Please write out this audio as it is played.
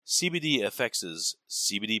CBDFX's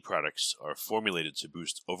CBD products are formulated to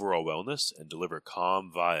boost overall wellness and deliver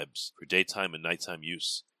calm vibes for daytime and nighttime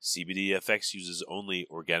use. CBDFX uses only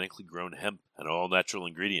organically grown hemp and all natural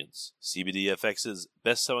ingredients. CBDFX's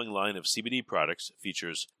best-selling line of CBD products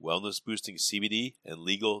features wellness-boosting CBD and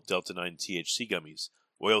legal Delta-9 THC gummies,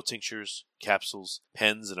 oil tinctures, capsules,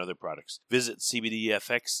 pens, and other products. Visit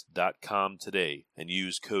CBDFX.com today and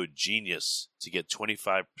use code GENIUS to get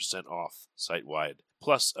 25% off site-wide,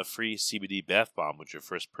 plus a free CBD bath bomb with your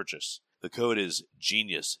first purchase. The code is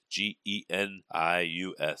GENIUS, GENIUS.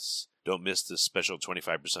 Don't miss this special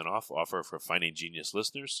 25% off offer for Finding Genius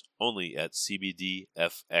listeners, only at CBDFX.com.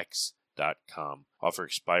 Offer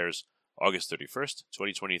expires August 31st,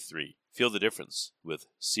 2023. Feel the difference with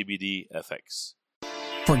CBDFX.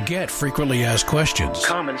 Forget frequently asked questions,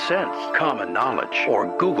 common sense, common knowledge,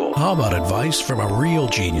 or Google. How about advice from a real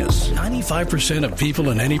genius? 95% of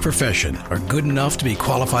people in any profession are good enough to be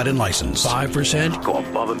qualified and licensed. 5% go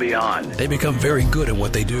above and beyond. They become very good at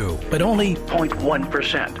what they do, but only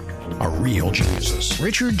 0.1% are real geniuses.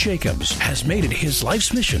 Richard Jacobs has made it his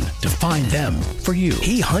life's mission to find them for you.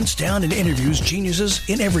 He hunts down and interviews geniuses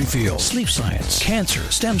in every field: sleep science, cancer,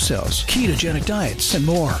 stem cells, ketogenic diets, and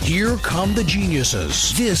more. Here come the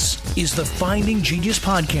geniuses. This is the Finding Genius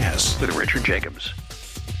Podcast with Richard Jacobs.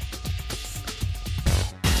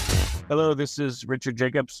 Hello, this is Richard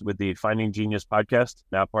Jacobs with the Finding Genius Podcast,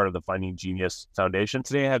 now part of the Finding Genius Foundation.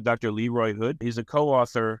 Today I have Dr. Leroy Hood. He's a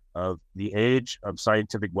co-author of The Age of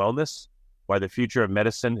Scientific Wellness: Why the Future of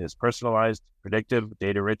Medicine is Personalized, Predictive,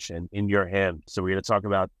 Data-Rich, and in Your Hand. So we're going to talk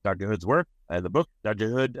about Dr. Hood's work and the book. Dr.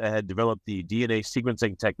 Hood had developed the DNA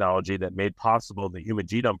sequencing technology that made possible the Human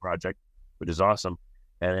Genome Project, which is awesome.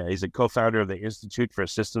 And he's a co-founder of the Institute for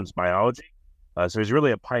Systems Biology. So he's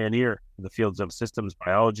really a pioneer in the fields of systems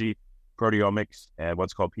biology, proteomics, and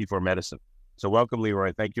what's called P4 medicine. So welcome,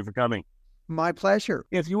 Leroy. Thank you for coming. My pleasure.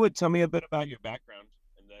 If you would, tell me a bit about your background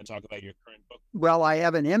and then talk about your current book. Well, I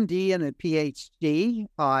have an MD and a PhD.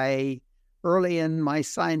 Early in my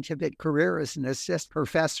scientific career as an assistant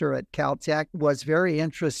professor at Caltech, was very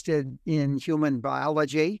interested in human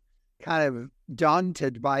biology, kind of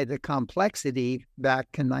daunted by the complexity back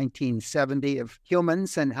in 1970 of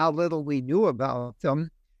humans and how little we knew about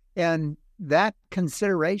them. And that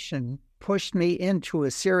consideration pushed me into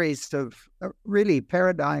a series of really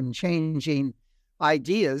paradigm-changing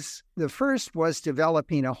ideas. The first was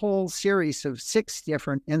developing a whole series of 6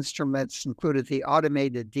 different instruments, included the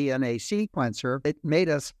automated DNA sequencer. It made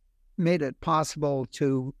it possible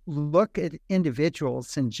to look at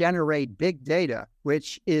individuals and generate big data,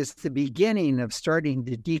 which is the beginning of starting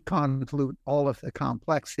to deconvolute all of the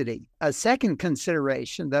complexity. A second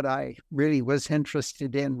consideration that I really was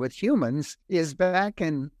interested in with humans is back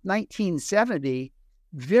in 1970,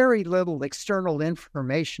 very little external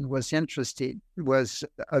information was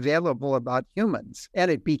available about humans. And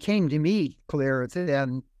it became to me clear that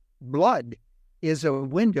then blood is a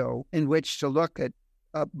window in which to look at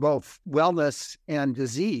both wellness and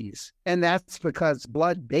disease. And that's because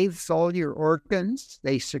blood bathes all your organs.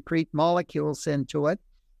 They secrete molecules into it.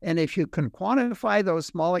 And if you can quantify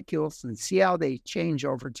those molecules and see how they change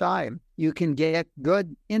over time, you can get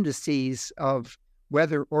good indices of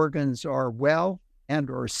whether organs are well and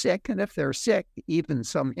or sick. And if they're sick, even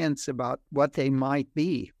some hints about what they might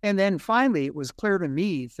be. And then finally, it was clear to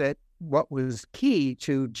me that what was key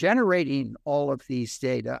to generating all of these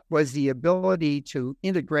data was the ability to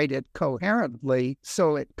integrate it coherently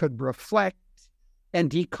so it could reflect and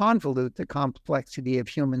deconvolute the complexity of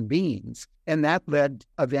human beings. And that led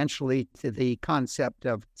eventually to the concept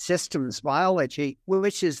of systems biology,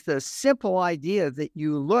 which is the simple idea that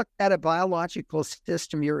you look at a biological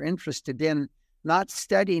system you're interested in, not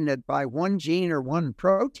studying it by one gene or one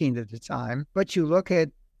protein at a time, but you look at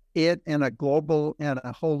it in a global and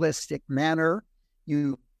a holistic manner.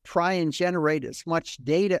 You try and generate as much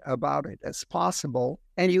data about it as possible,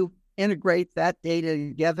 and you integrate that data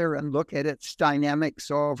together and look at its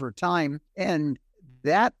dynamics over time. And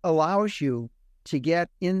that allows you to get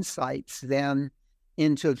insights then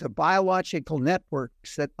into the biological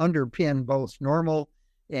networks that underpin both normal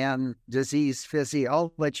and disease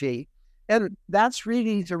physiology. And that's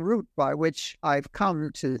really the route by which I've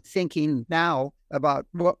come to thinking now about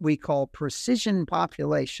what we call precision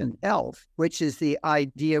population health, which is the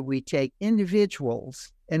idea we take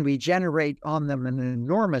individuals and we generate on them an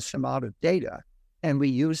enormous amount of data. And we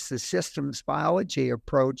use the systems biology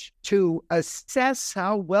approach to assess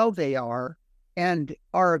how well they are and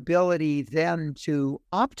our ability then to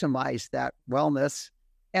optimize that wellness.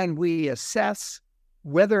 And we assess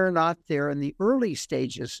whether or not they're in the early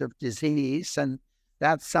stages of disease. And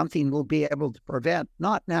that's something we'll be able to prevent.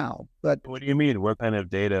 Not now, but... What do you mean? What kind of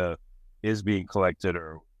data is being collected?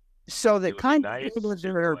 Or so the kind of nice data that to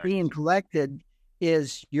are collect. being collected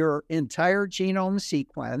is your entire genome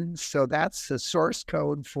sequence. So that's the source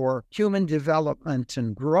code for human development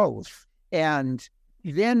and growth. And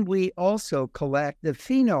then we also collect the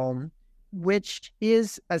phenome, which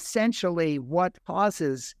is essentially what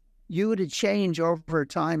causes you to change over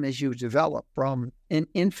time as you develop from an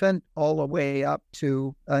infant all the way up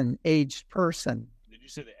to an aged person. Did you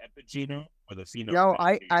say the epigenome or the phenome? No,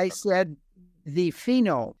 I said the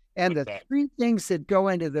phenome. And What's the that? three things that go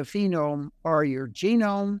into the phenome are your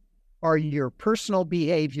genome, are your personal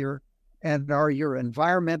behavior, and are your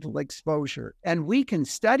environmental exposure. And we can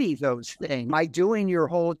study those things by doing your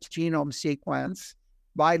whole genome sequence,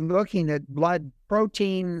 by looking at blood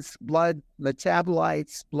proteins, blood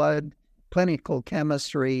metabolites, blood clinical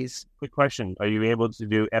chemistries. Quick question. Are you able to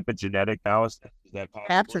do epigenetic analysis? Is that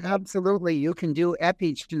possible? Absolutely. You can do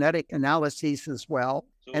epigenetic analyses as well.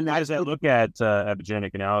 So And what does that that's look at,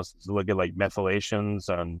 epigenetic analysis? Look at like methylations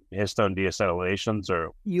on histone deacetylations,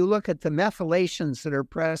 or you look at the methylations that are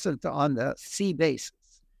present on the C bases,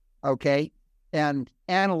 okay? And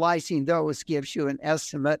analyzing those gives you an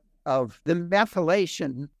estimate of the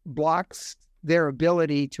methylation blocks their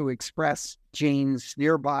ability to express genes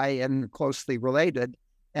nearby and closely related.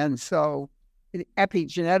 And so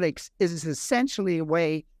epigenetics is essentially a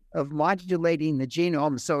way of modulating the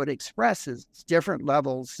genome so it expresses different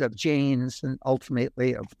levels of genes and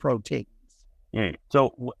ultimately of proteins.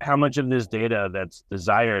 So how much of this data that's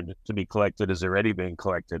desired to be collected has already been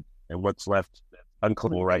collected, and what's left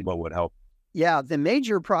uncollectible, right? What would help? Yeah, the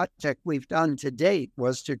major project we've done to date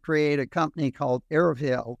was to create a company called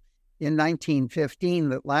Airville in 1915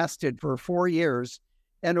 that lasted for 4 years.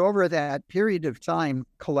 And over that period of time,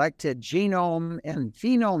 collected genome and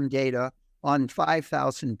phenome data on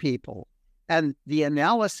 5,000 people. And the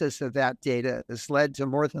analysis of that data has led to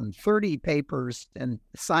more than 30 papers in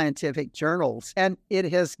scientific journals. And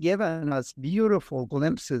it has given us beautiful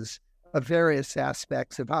glimpses of various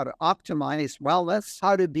aspects of how to optimize wellness,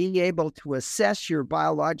 how to be able to assess your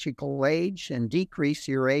biological age and decrease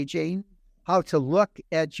your aging, how to look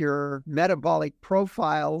at your metabolic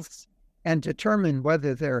profiles and determine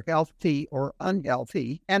whether they're healthy or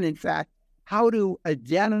unhealthy, and in fact, how to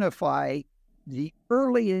identify the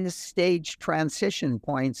earliest stage transition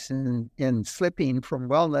points in slipping from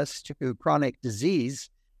wellness to chronic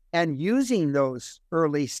disease, and using those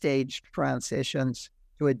early stage transitions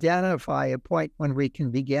to identify a point when we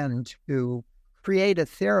can begin to create a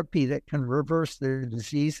therapy that can reverse the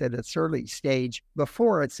disease at its early stage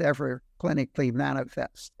before it's ever clinically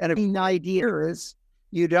manifest. And the idea is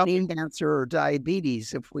you don't need cancer or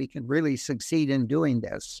diabetes if we can really succeed in doing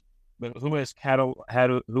this. But who has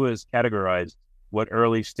categorized what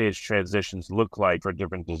early stage transitions look like for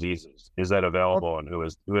different diseases? Is that available, and who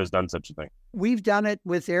has done such a thing? We've done it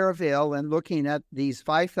with Airville and looking at these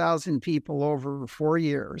 5,000 people over 4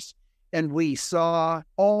 years. And we saw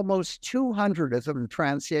almost 200 of them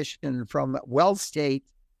transition from well state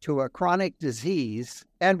to a chronic disease.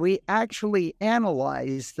 And we actually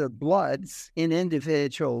analyzed the bloods in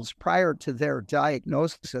individuals prior to their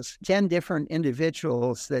diagnosis, 10 different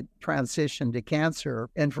individuals that transitioned to cancer.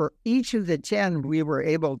 And for each of the 10, we were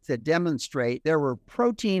able to demonstrate there were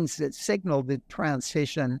proteins that signaled the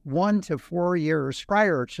transition 1 to 4 years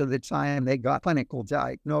prior to the time they got clinical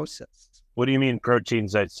diagnosis. What do you mean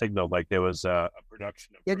proteins that signaled like there was a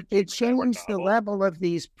production of It proteins that were changed the novel? level of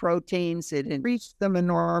these proteins. It increased them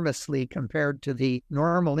enormously compared to the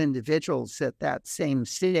normal individuals at that same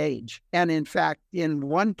stage. And in fact, in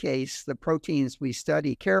one case, the proteins we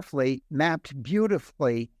studied carefully mapped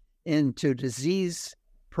beautifully into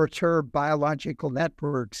disease-perturbed biological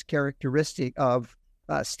networks characteristic of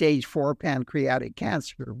stage 4 pancreatic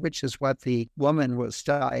cancer, which is what the woman was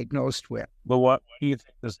diagnosed with. But what do you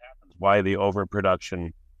think this happens? Why the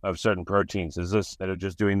overproduction of certain proteins? Is this that are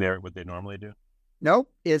just doing what they normally do?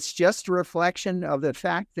 Nope, it's just a reflection of the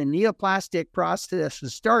fact the neoplastic process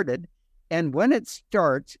has started. And when it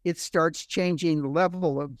starts changing the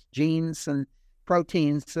level of genes and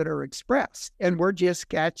proteins that are expressed. And we're just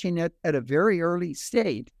catching it at a very early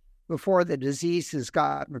stage before the disease has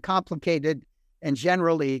gotten complicated and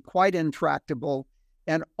generally quite intractable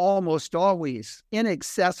and almost always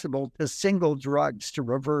inaccessible to single drugs to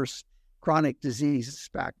reverse chronic diseases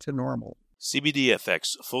back to normal.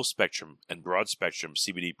 CBDFX full spectrum and broad spectrum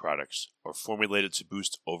CBD products are formulated to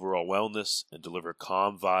boost overall wellness and deliver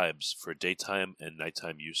calm vibes for daytime and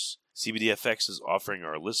nighttime use. CBDFX is offering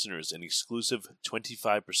our listeners an exclusive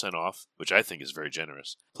 25% off, which I think is very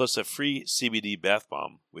generous, plus a free CBD bath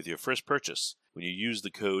bomb with your first purchase. when you use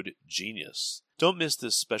the code GENIUS. Don't miss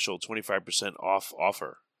this special 25% off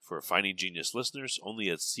offer for Finding Genius listeners only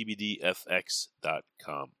at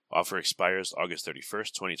CBDFX.com. Offer expires August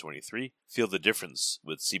 31st, 2023. Feel the difference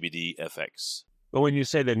with CBDFX. But when you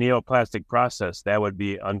say the neoplastic process, that would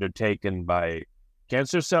be undertaken by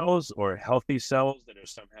cancer cells or healthy cells that are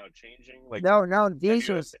somehow changing? No, these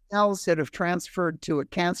are cells that have transferred to a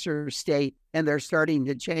cancer state, and they're starting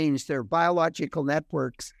to change their biological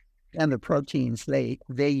networks and the proteins they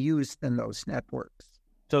use in those networks.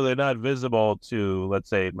 So they're not visible to, let's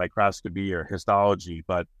say, microscopy or histology,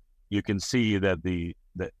 but you can see that the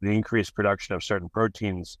increased production of certain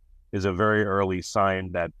proteins is a very early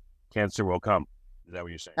sign that cancer will come. Is that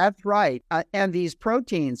what you're saying? That's right. And these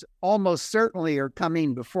proteins almost certainly are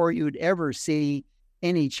coming before you'd ever see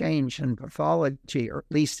any change in pathology, or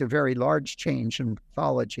at least a very large change in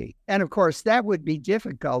pathology. And of course, that would be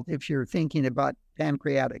difficult if you're thinking about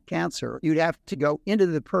pancreatic cancer. You'd have to go into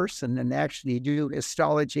the person and actually do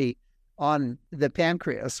histology on the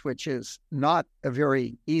pancreas, which is not a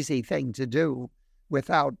very easy thing to do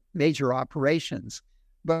without major operations.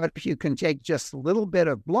 But if you can take just a little bit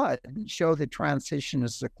of blood and show the transition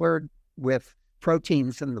has occurred with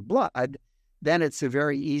proteins in the blood, then it's a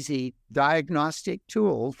very easy diagnostic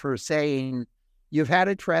tool for saying you've had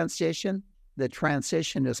a transition. The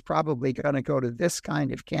transition is probably going to go to this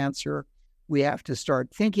kind of cancer. We have to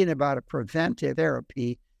start thinking about a preventive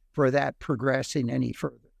therapy for that progressing any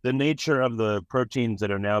further. The nature of the proteins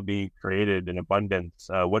that are now being created in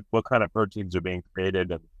abundance, what kind of proteins are being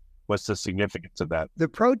created, and what's the significance of that? The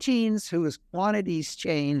proteins whose quantities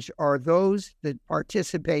change are those that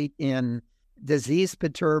participate in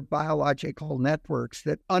disease-perturbed biological networks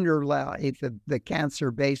that underlie the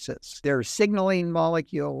cancer basis. They're signaling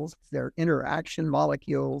molecules, they're interaction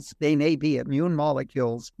molecules, they may be immune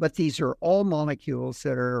molecules, but these are all molecules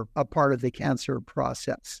that are a part of the cancer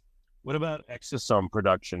process. What about exosome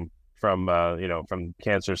production from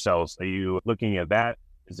cancer cells? Are you looking at that?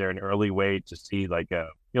 Is there an early way to see like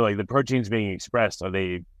the proteins being expressed? Are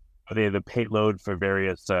they the payload for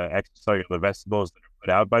various extracellular vesicles that are put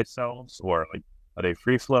out by cells, or are they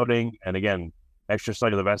free floating? And again,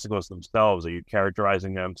 extracellular vesicles themselves, are you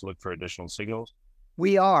characterizing them to look for additional signals?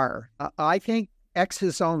 We are. I think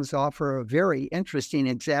exosomes offer a very interesting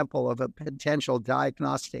example of a potential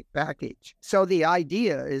diagnostic package. So the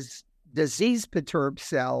idea is disease-perturbed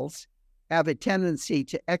cells have a tendency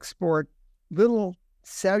to export little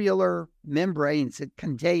cellular membranes that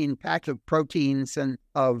contain packs of proteins and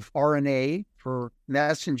of RNA for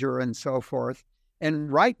messenger and so forth.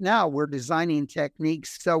 And right now we're designing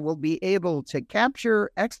techniques so we'll be able to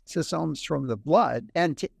capture exosomes from the blood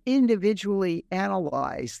and to individually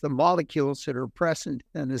analyze the molecules that are present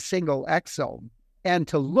in a single exome, and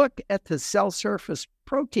to look at the cell surface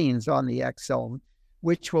proteins on the exome,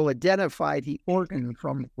 which will identify the organ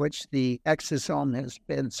from which the exosome has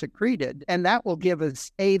been secreted. And that will give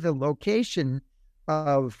us, A, the location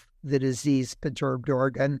of the disease-perturbed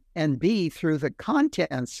organ, and B, through the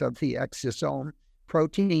contents of the exosome,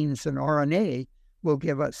 proteins and RNA, will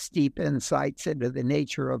give us deep insights into the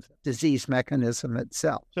nature of the disease mechanism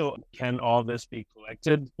itself. So can all this be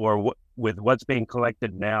collected? Or with what's being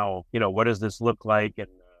collected now, what does this look like? And,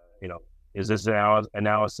 is this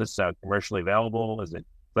analysis commercially available? Is it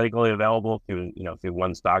clinically available through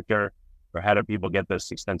one's doctor? Or how do people get this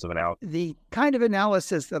extensive analysis? The kind of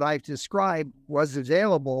analysis that I've described was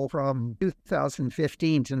available from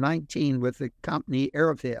 2015 to 19 with the company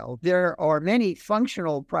Aerovale. There are many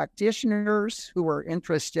functional practitioners who are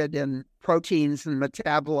interested in proteins and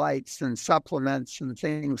metabolites and supplements and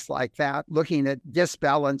things like that, looking at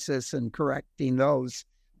disbalances and correcting those.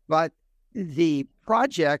 But the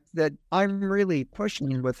project that I'm really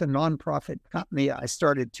pushing with a nonprofit company I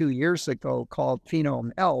started 2 years ago called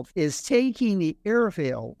Phenome Health is taking the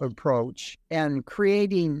Aerovale approach and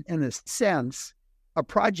creating, in a sense, a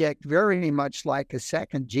project very much like a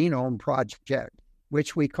second genome project,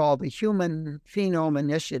 which we call the Human Phenome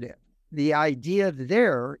Initiative. The idea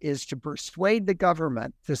there is to persuade the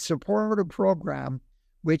government to support a program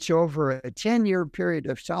which over a 10-year period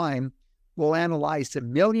of time will analyze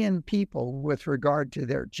 1 million people with regard to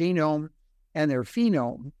their genome and their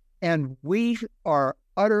phenome. And we are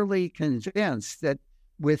utterly convinced that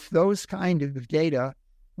with those kind of data,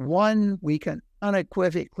 one, we can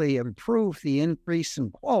unequivocally improve the increase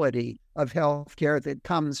in quality of healthcare that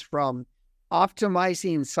comes from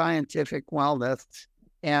optimizing scientific wellness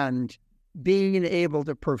and being able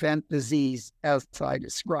to prevent disease as I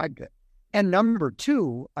described it. And number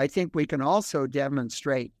two, I think we can also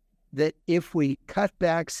demonstrate that if we cut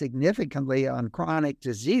back significantly on chronic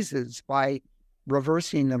diseases by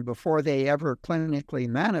reversing them before they ever clinically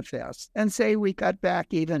manifest. And say we cut back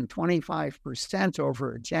even 25%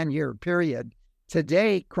 over a 10-year period.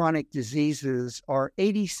 Today, chronic diseases are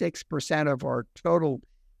 86% of our total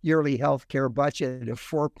yearly healthcare budget of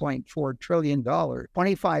 $4.4 trillion.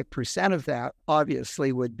 25% of that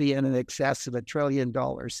obviously would be in excess of $1 trillion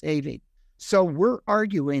saving. So we're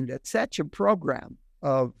arguing that such a program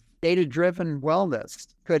of data-driven wellness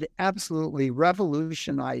could absolutely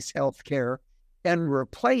revolutionize healthcare and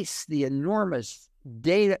replace the enormous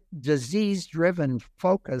data disease-driven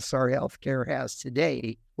focus our healthcare has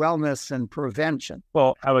today, wellness and prevention.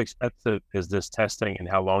 Well, how expensive is this testing and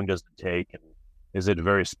how long does it take? And is it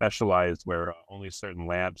very specialized where only certain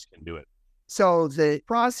labs can do it? So the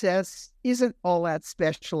process isn't all that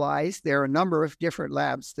specialized. There are a number of different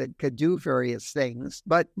labs that could do various things.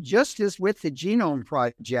 But just as with the Genome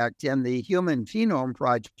Project and the Human Phenome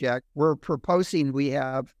Project, we're proposing we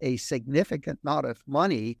have a significant amount of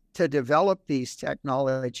money to develop these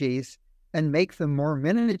technologies and make them more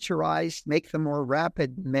miniaturized, make them more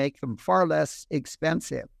rapid, make them far less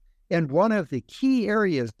expensive. And one of the key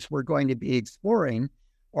areas we're going to be exploring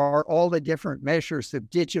are all the different measures of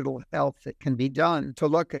digital health that can be done to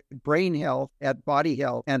look at brain health, at body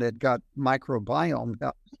health, and at gut microbiome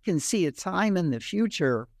health. You can see a time in the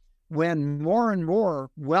future when more and more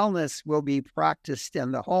wellness will be practiced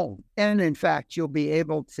in the home. And in fact, you'll be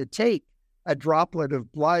able to take a droplet of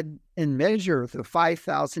blood and measure the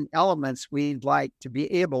 5,000 elements we'd like to be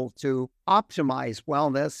able to optimize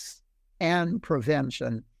wellness and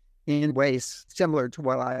prevention in ways similar to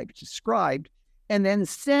what I described, and then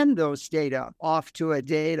send those data off to a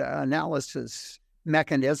data analysis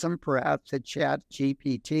mechanism, perhaps a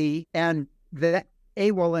ChatGPT, and that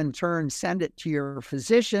they will in turn send it to your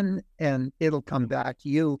physician, and it'll come back to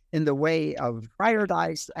you in the way of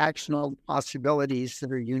prioritized actionable possibilities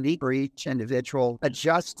that are unique for each individual,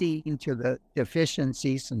 adjusting to the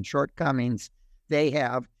deficiencies and shortcomings they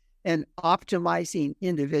have, and optimizing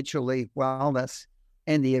individually wellness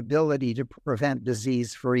and the ability to prevent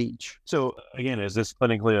disease for each. So again, is this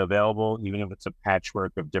clinically available, even if it's a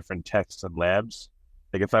patchwork of different tests and labs?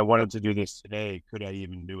 Like if I wanted to do this today, could I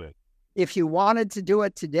even do it? If you wanted to do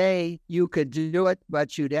it today, you could do it,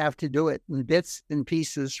 but you'd have to do it in bits and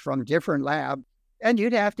pieces from different labs. And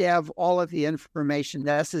you'd have to have all of the information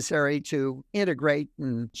necessary to integrate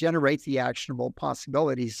and generate the actionable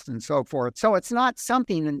possibilities and so forth. So it's not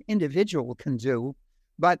something an individual can do.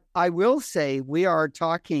 But I will say we are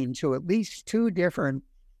talking to at least 2 different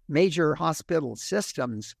major hospital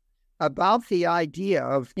systems about the idea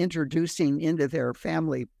of introducing into their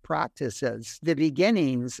family practices the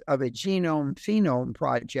beginnings of a genome phenome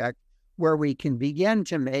project where we can begin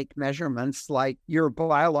to make measurements like your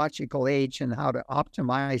biological age and how to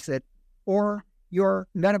optimize it, or your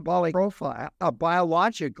metabolic profile, a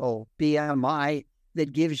biological BMI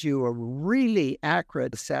that gives you a really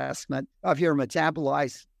accurate assessment of your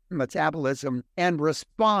metabolism and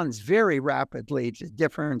responds very rapidly to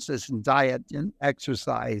differences in diet and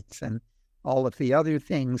exercise and all of the other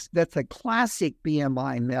things that the classic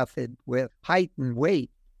BMI method with height and weight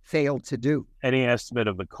failed to do. Any estimate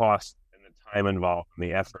of the cost and the time involved and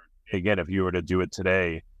the effort, again, if you were to do it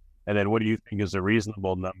today? And then what do you think is a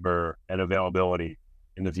reasonable number and availability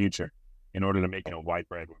in the future in order to make it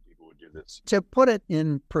widespread where people would do this? To put it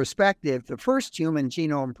in perspective, the first Human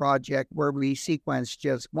Genome Project, where we sequenced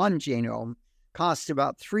just one genome, cost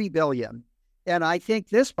about $3 billion. And I think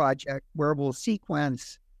this project, where we'll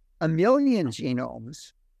sequence 1 million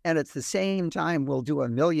genomes, and at the same time we'll do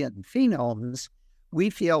 1 million phenomes,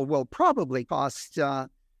 we feel will probably cost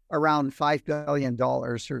around $5 billion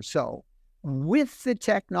or so. With the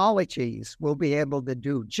technologies, we'll be able to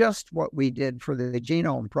do just what we did for the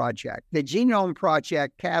Genome Project. The Genome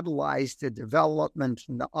Project catalyzed the development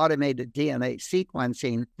in the automated DNA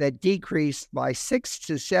sequencing that decreased by 6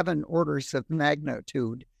 to 7 orders of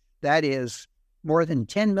magnitude. That is more than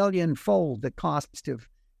 10 million-fold the cost of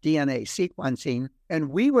DNA sequencing. And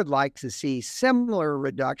we would like to see similar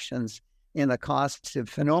reductions in the costs of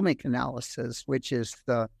phenomic analysis, which is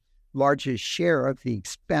the largest share of the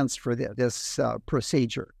expense for this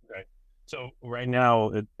procedure. Right. So right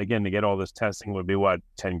now, again, to get all this testing would be what,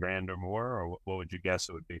 10 grand or more, or what would you guess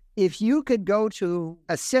it would be? If you could go to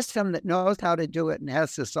a system that knows how to do it and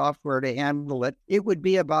has the software to handle it, it would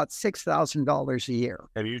be about $6,000 a year.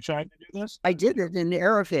 Have you tried to do this? I did it in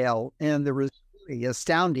Airvale, and the results really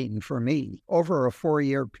astounding for me over a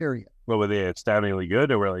 4-year period. Well, were they astoundingly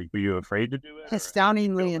good, or were you afraid to do it?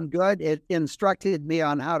 Astoundingly and good. It instructed me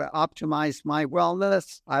on how to optimize my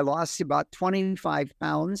wellness. I lost about 25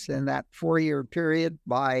 pounds in that 4-year period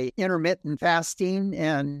by intermittent fasting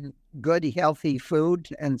and good, healthy food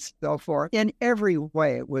and so forth. In every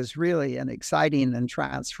way, it was really an exciting and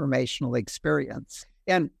transformational experience.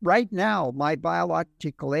 And right now, my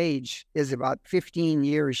biological age is about 15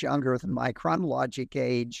 years younger than my chronologic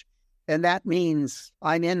age. And that means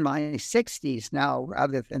I'm in my 60s now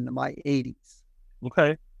rather than my 80s.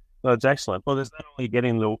 Okay. Well, that's excellent. Well, there's not only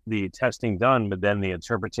getting the testing done, but then the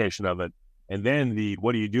interpretation of it. And then the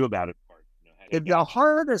what do you do about it part. The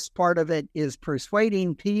hardest part of it is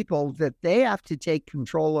persuading people that they have to take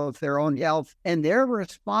control of their own health and they're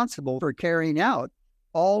responsible for carrying out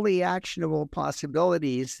all the actionable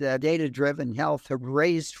possibilities that data-driven health have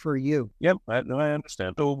raised for you. Yep, I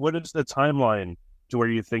understand. So what is the timeline to where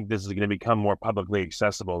you think this is going to become more publicly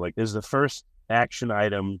accessible? Like, is the first action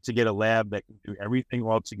item to get a lab that can do everything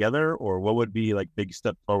all together, or what would be like big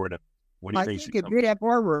step forward? What do you think? I think a big step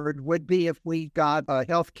forward would be if we got a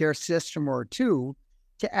healthcare system or two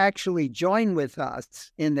to actually join with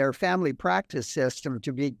us in their family practice system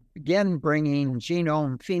to begin bringing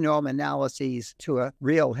genome-phenome analyses to a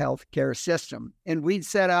real healthcare system. And we'd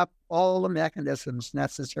set up all the mechanisms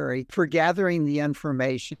necessary for gathering the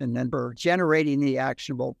information and for generating the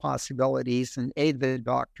actionable possibilities and aid the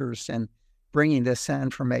doctors in bringing this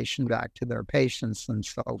information back to their patients and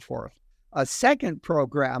so forth. A second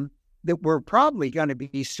program that we're probably going to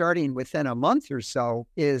be starting within a month or so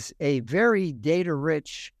is a very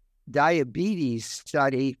data-rich diabetes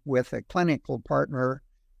study with a clinical partner,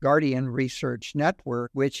 Guardian Research Network,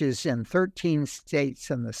 which is in 13 states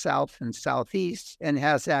in the South and Southeast and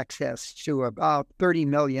has access to about 30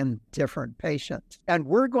 million different patients. And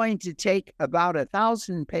we're going to take about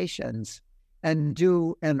 1,000 patients and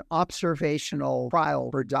do an observational trial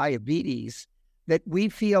for diabetes that we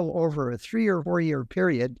feel over a 3 or 4 year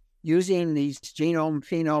period using these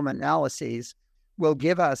genome-phenome analyses will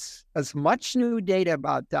give us as much new data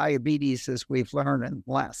about diabetes as we've learned in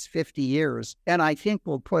the last 50 years. And I think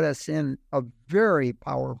will put us in a very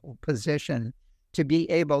powerful position to be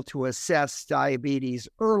able to assess diabetes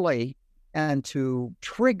early and to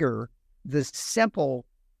trigger the simple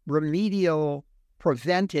remedial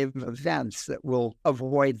preventive events that will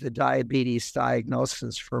avoid the diabetes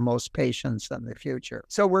diagnosis for most patients in the future.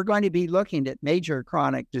 So we're going to be looking at major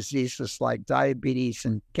chronic diseases like diabetes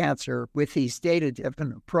and cancer with these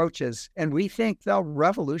data-driven approaches, and we think they'll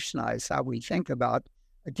revolutionize how we think about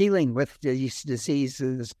dealing with these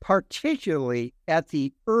diseases, particularly at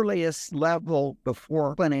the earliest level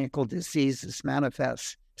before clinical diseases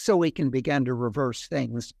manifest, so we can begin to reverse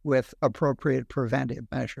things with appropriate preventive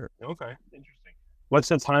measures. Okay, interesting. What's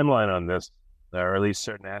the timeline on this, or at least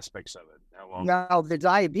certain aspects of it? How long? Now, the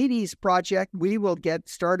diabetes project, we will get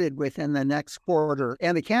started within the next quarter.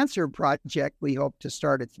 And the cancer project, we hope to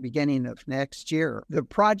start at the beginning of next year. The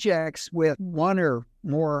projects with one or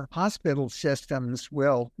more hospital systems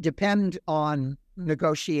will depend on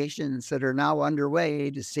negotiations that are now underway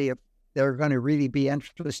to see if they're going to really be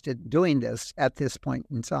interested in doing this at this point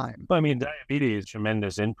in time. Well, I mean, diabetes,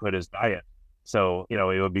 tremendous input is diet. So, it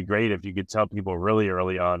would be great if you could tell people really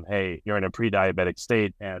early on, hey, you're in a pre-diabetic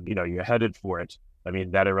state and, you're headed for it. I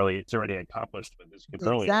mean, it's already accomplished with this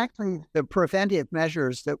early. Exactly. The preventive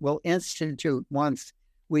measures that we'll institute once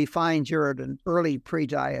we find you're at an early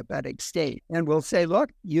pre-diabetic state. And we'll say,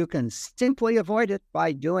 look, you can simply avoid it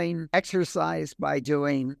by doing exercise, by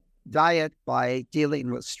doing diet, by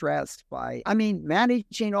dealing with stress,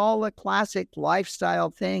 managing all the classic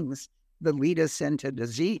lifestyle things that lead us into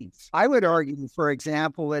disease. I would argue, for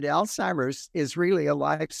example, that Alzheimer's is really a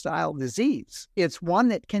lifestyle disease. It's one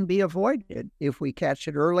that can be avoided if we catch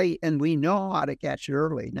it early, and we know how to catch it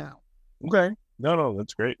early now. Okay. No,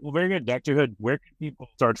 that's great. Well, very good. Dr. Hood, where can people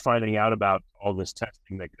start finding out about all this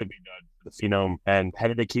testing that could be done for the phenome, and how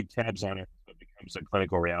do they keep tabs on it so it becomes a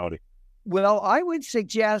clinical reality? Well, I would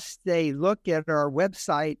suggest they look at our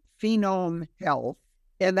website, Phenome Health,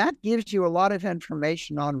 and that gives you a lot of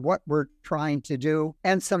information on what we're trying to do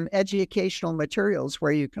and some educational materials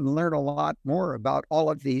where you can learn a lot more about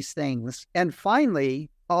all of these things. And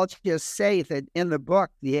finally, I'll just say that in the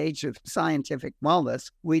book, The Age of Scientific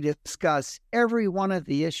Wellness, we discuss every one of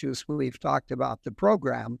the issues we've talked about the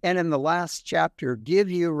program. And in the last chapter,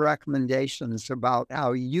 give you recommendations about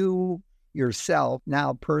how you yourself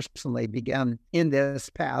now personally begin in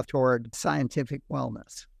this path toward scientific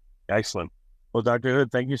wellness. Excellent. Well, Dr.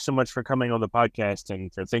 Hood, thank you so much for coming on the podcast and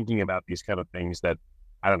for thinking about these kind of things that,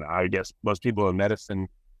 I guess most people in medicine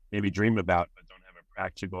maybe dream about, but don't have a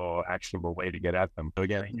practical, actionable way to get at them. So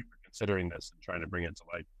again, thank you for considering this and trying to bring it to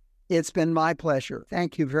light. It's been my pleasure.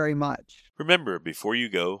 Thank you very much. Remember, before you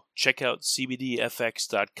go, check out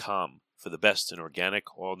CBDFX.com for the best in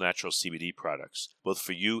organic, all-natural CBD products, both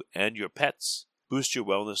for you and your pets. Boost your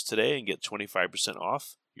wellness today and get 25%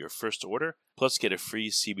 off your first order, plus get a free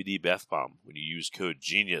CBD bath bomb when you use code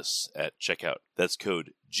GENIUS at checkout. That's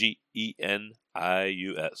code GENIUS.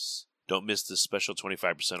 Don't miss this special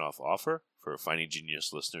 25% off offer for Finding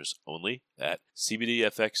Genius listeners only at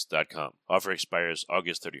CBDFX.com. Offer expires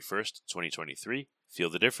August 31st, 2023. Feel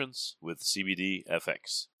the difference with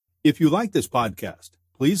CBDFX. If you like this podcast,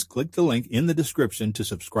 please click the link in the description to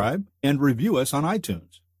subscribe and review us on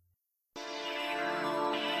iTunes.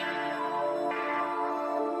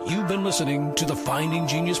 You've been listening to the Finding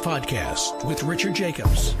Genius podcast with Richard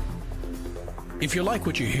Jacobs. If you like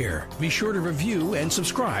what you hear, be sure to review and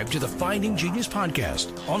subscribe to the Finding Genius podcast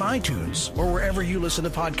on iTunes or wherever you listen to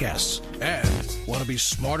podcasts. And want to be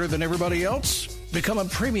smarter than everybody else? Become a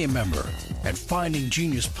premium member at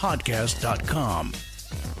findinggeniuspodcast.com.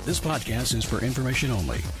 This podcast is for information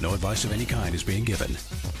only. No advice of any kind is being given.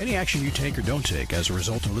 Any action you take or don't take as a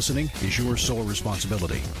result of listening is your sole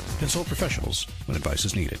responsibility. Consult professionals when advice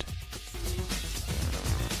is needed.